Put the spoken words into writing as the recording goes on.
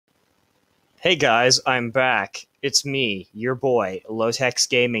Hey guys, I'm back. It's me, your boy, Lotex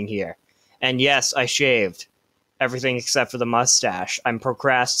Gaming here. And yes, I shaved. Everything except for the mustache. I'm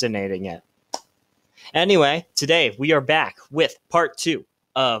procrastinating it. Anyway, today we are back with part 2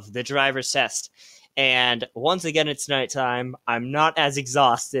 of the driver's test. And once again, it's nighttime. I'm not as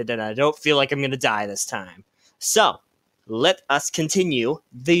exhausted and I don't feel like I'm going to die this time. So, let us continue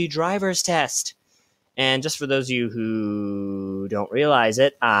the driver's test. And just for those of you who don't realize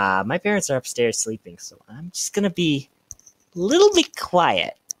it, my parents are upstairs sleeping, so I'm just gonna be a little bit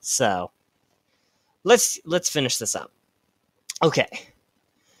quiet. So let's finish this up. Okay.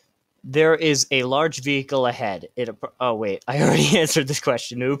 There is a large vehicle ahead. Oh wait, I already answered this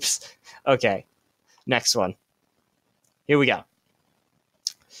question. Oops. Okay. Next one. Here we go.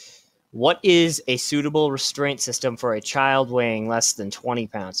 What is a suitable restraint system for a child weighing less than 20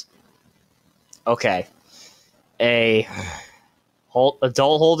 pounds? Okay. Adult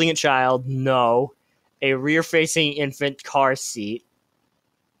holding a child, no. A rear-facing infant car seat,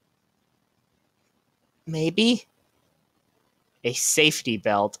 maybe. A safety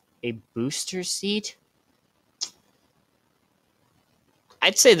belt, a booster seat.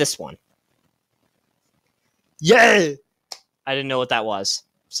 I'd say this one. Yeah! I didn't know what that was,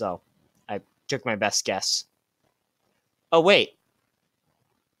 so I took my best guess. Oh, wait.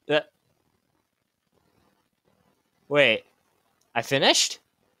 Wait. I finished?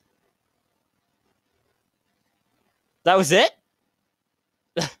 That was it?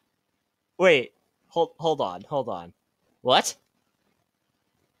 Wait. Hold on. What?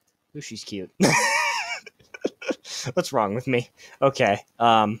 Ooh, she's cute. What's wrong with me? Okay.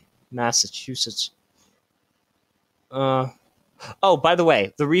 Massachusetts. Oh, by the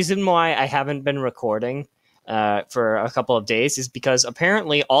way, the reason why I haven't been recording for a couple of days is because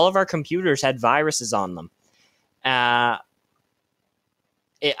apparently all of our computers had viruses on them. I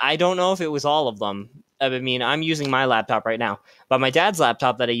don't know if it was all of them. I mean, I'm using my laptop right now, but my dad's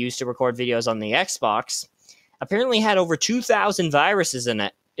laptop that I used to record videos on the Xbox apparently had over 2,000 viruses in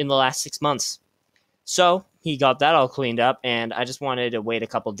it in the last 6 months. So he got that all cleaned up, and I just wanted to wait a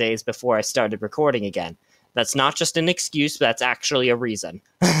couple days before I started recording again. That's not just an excuse, but that's actually a reason.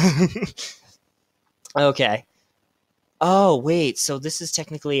 Okay. Oh, wait, so this is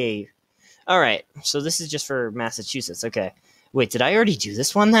technically a... Alright, so this is just for Massachusetts, okay. Wait, did I already do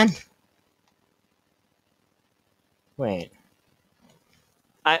this one then? Wait.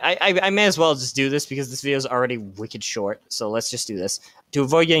 I may as well just do this because this video is already wicked short, so let's just do this. To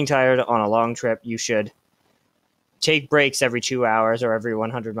avoid getting tired on a long trip, you should take breaks every 2 hours or every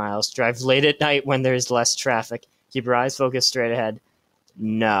 100 miles. Drive late at night when there's less traffic. Keep your eyes focused straight ahead.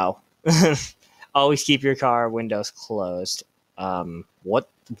 No. Always keep your car windows closed.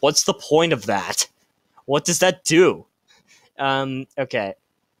 What's the point of that? What does that do? Okay.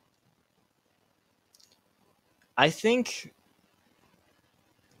 I think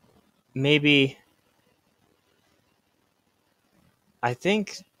maybe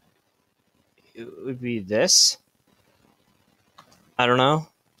it would be this. I don't know.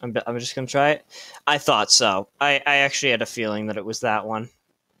 I'm just gonna try it. I thought so. I actually had a feeling that it was that one.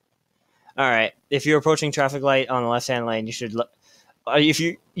 All right. If you're approaching traffic light on the left-hand lane, you should.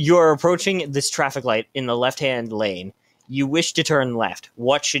 If you're approaching this traffic light in the left-hand lane, you wish to turn left.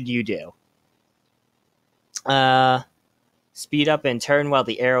 What should you do? Speed up and turn while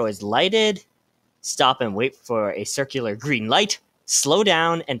the arrow is lighted. Stop and wait for a circular green light. Slow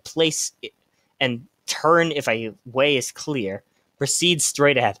down and turn if a way is clear. Proceed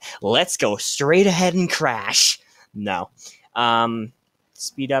straight ahead. Let's go straight ahead and crash. No.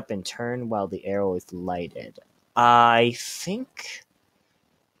 Speed up and turn while the arrow is lighted. I think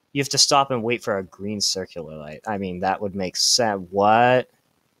you have to stop and wait for a green circular light. I mean, that would make sense. What?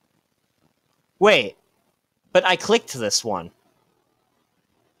 Wait. But I clicked this one.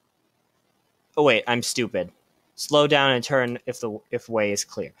 Oh, wait. I'm stupid. Slow down and turn if way is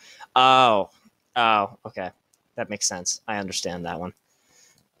clear. Oh. Oh, okay. That makes sense. I understand that one.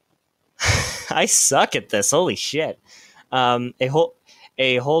 I suck at this. Holy shit. A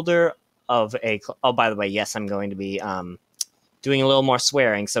holder of a... Oh, by the way, yes, I'm going to be doing a little more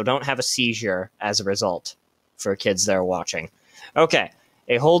swearing, so don't have a seizure as a result for kids that are watching. Okay.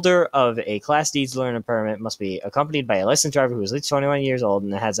 A holder of a Class D learner permit must be accompanied by a licensed driver who is at least 21 years old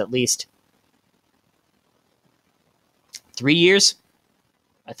and has at least 3 years?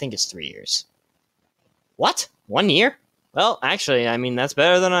 I think it's 3 years. What? 1 year? Well, actually, I mean, that's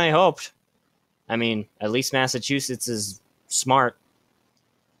better than I hoped. I mean, at least Massachusetts is smart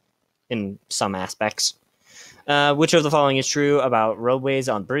in some aspects. Which of the following is true about roadways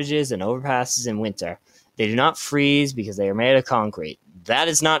on bridges and overpasses in winter? They do not freeze because they are made of concrete. That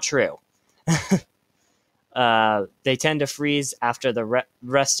is not true. They tend to freeze after the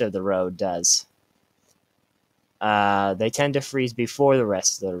rest of the road does. They tend to freeze before the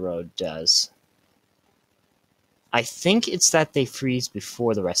rest of the road does. I think it's that they freeze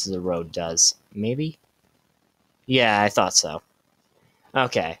before the rest of the road does. Maybe? Yeah, I thought so.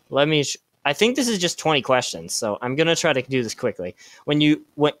 Okay, I think this is just 20 questions, so I'm gonna try to do this quickly.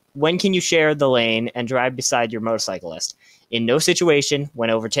 When can you share the lane and drive beside your motorcyclist? In no situation, when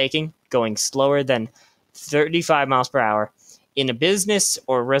overtaking, going slower than 35 miles per hour, in a business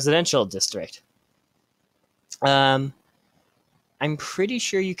or residential district. I'm pretty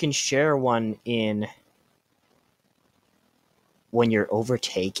sure you can share one in when you're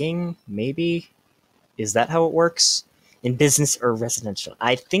overtaking, maybe? Is that how it works? In business or residential?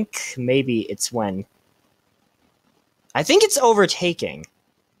 I think maybe it's when. I think it's overtaking.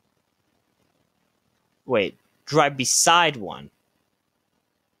 Wait, drive beside one.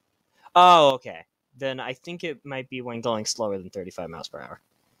 Oh, okay. Then I think it might be when going slower than 35 miles per hour.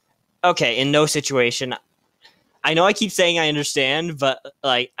 Okay, in no situation. I know I keep saying I understand, but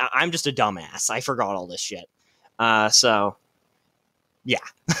like I'm just a dumbass. I forgot all this shit. So yeah,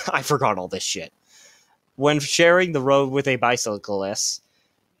 I forgot all this shit. When sharing the road with a bicyclist,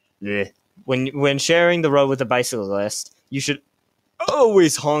 when sharing the road with a bicyclist, you should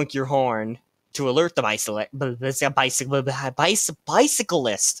always honk your horn to alert the bicyclist.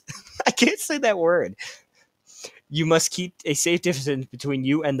 I can't say that word. You must keep a safe distance between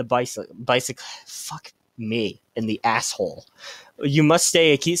you and the bicycle. Fuck me and the asshole. You must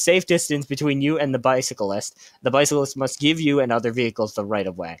stay a safe distance between you and the bicyclist. The bicyclist must give you and other vehicles the right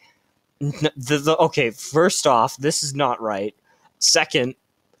of way. Okay, first off, this is not right. Second,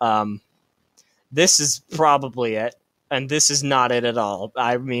 this is probably it, and this is not it at all.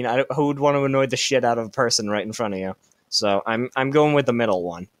 I mean, who would want to annoy the shit out of a person right in front of you? So I'm going with the middle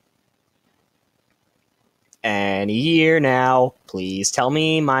one. And here now, please tell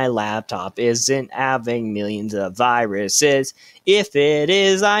me my laptop isn't having millions of viruses. If it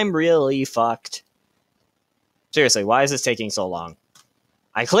is, I'm really fucked. Seriously, why is this taking so long?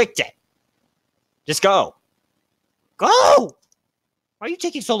 I clicked it. Just go. Go! Why are you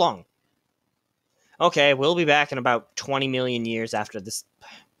taking so long? Okay, we'll be back in about 20 million years after this.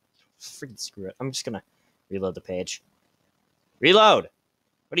 Freaking screw it. I'm just gonna reload the page. Reload!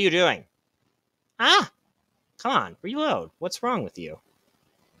 What are you doing? Ah! Come on, reload. What's wrong with you?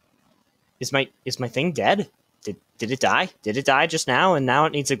 Is my thing dead? Did it die? Did it die just now and now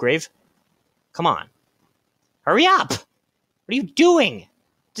it needs a grave? Come on. Hurry up! What are you doing?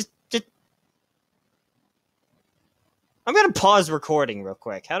 Just I'm gonna pause recording real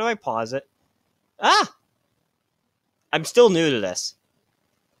quick. How do I pause it? Ah! I'm still new to this.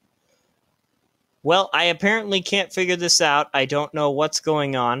 Well, I apparently can't figure this out. I don't know what's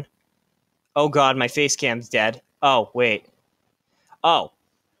going on. Oh god, my face cam's dead. Oh, wait. Oh.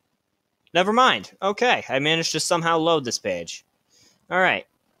 Never mind. Okay, I managed to somehow load this page. Alright.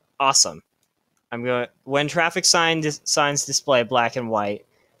 Awesome. I'm going. When traffic signs display black and white,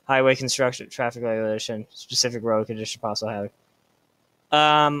 highway construction, traffic regulation, specific road condition, possible hazard.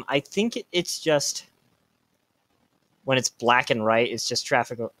 I think it's just when it's black and white. It's just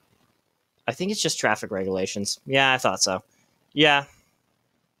traffic. I think it's just traffic regulations. Yeah, I thought so. Yeah.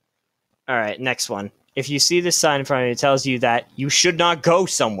 All right, next one. If you see this sign in front of you, it tells you that you should not go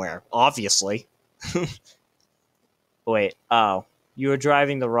somewhere. Obviously. Wait. Oh, you are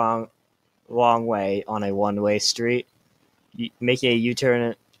driving the wrong way on a one-way street. Making a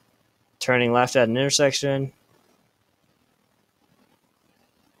U-turn, turning left at an intersection.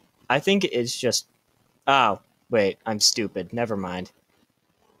 I think it's just. Oh, wait. I'm stupid. Never mind.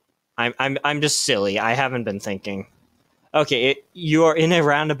 I'm just silly. I haven't been thinking. Okay, you are in a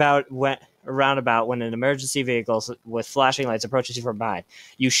roundabout when an emergency vehicle with flashing lights approaches you from behind.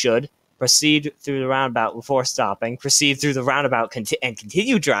 You should proceed through the roundabout before stopping. Proceed through the roundabout and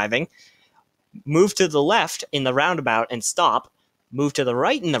continue driving. Move to the left in the roundabout and stop. Move to the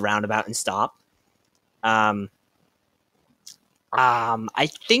right in the roundabout and stop. I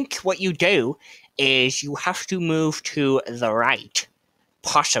think what you do is you have to move to the right.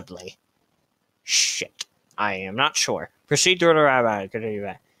 Possibly. Shit. I am not sure. Proceed through the roundabout. Continue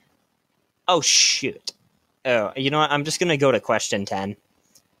back. Oh, shoot. Oh, you know what? I'm just going to go to question 10.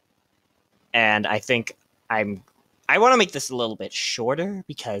 And I think I want to make this a little bit shorter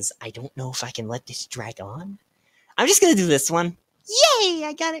because I don't know if I can let this drag on. I'm just going to do this one. Yay!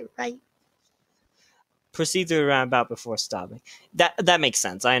 I got it right. Proceed through the roundabout before stopping. That makes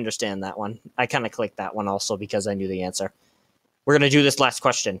sense. I understand that one. I kind of clicked that one also because I knew the answer. We're going to do this last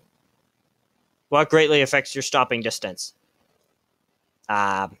question. What greatly affects your stopping distance?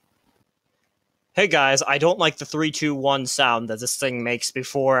 Hey guys, I don't like the 3, 2, 1 sound that this thing makes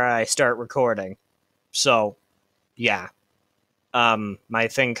before I start recording. So, yeah. My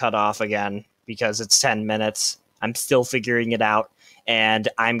thing cut off again because it's 10 minutes. I'm still figuring it out. And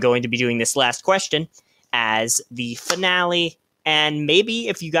I'm going to be doing this last question as the finale. And maybe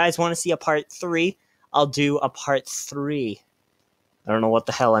if you guys want to see a part 3, I'll do a part 3. I don't know what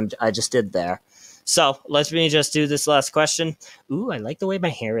the hell I just did there. So, let me just do this last question. Ooh, I like the way my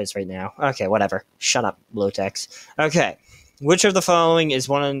hair is right now. Okay, whatever. Shut up, Lotex. Okay. Which of the following is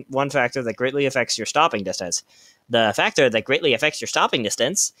one factor that greatly affects your stopping distance? The factor that greatly affects your stopping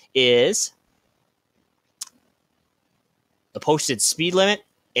distance is the posted speed limit,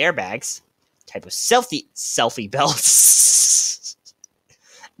 airbags, type of selfie belts.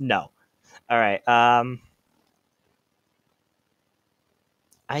 No. All right.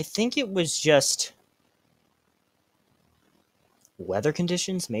 I think it was just weather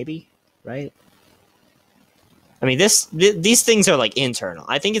conditions, maybe, right? I mean, these things are like internal.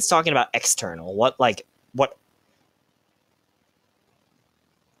 I think it's talking about external. What?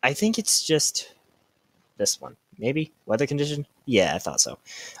 I think it's just this one. Maybe weather condition. Yeah, I thought so.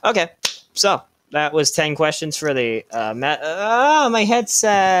 Okay, so that was 10 questions for the my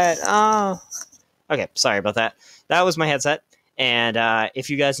headset. Oh, okay. Sorry about that. That was my headset. And if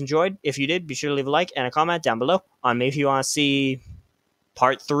you guys enjoyed, if you did, be sure to leave a like and a comment down below on maybe if you want to see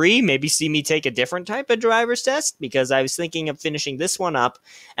part 3, maybe see me take a different type of driver's test, because I was thinking of finishing this one up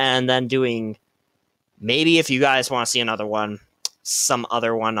and then doing, maybe if you guys want to see another one, some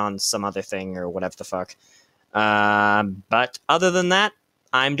other one on some other thing or whatever the fuck. But other than that,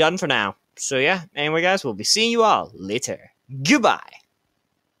 I'm done for now. So yeah, anyway guys, we'll be seeing you all later. Goodbye.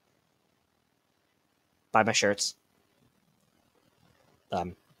 Buy my shirts.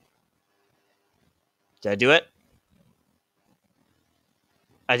 Did I do it?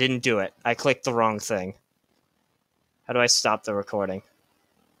 I didn't do it. I clicked the wrong thing. How do I stop the recording?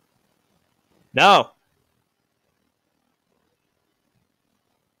 No!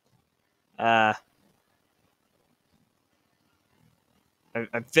 I'm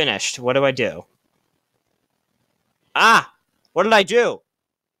finished. What do I do? Ah! What did I do?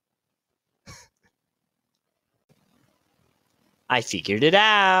 I figured it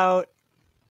out.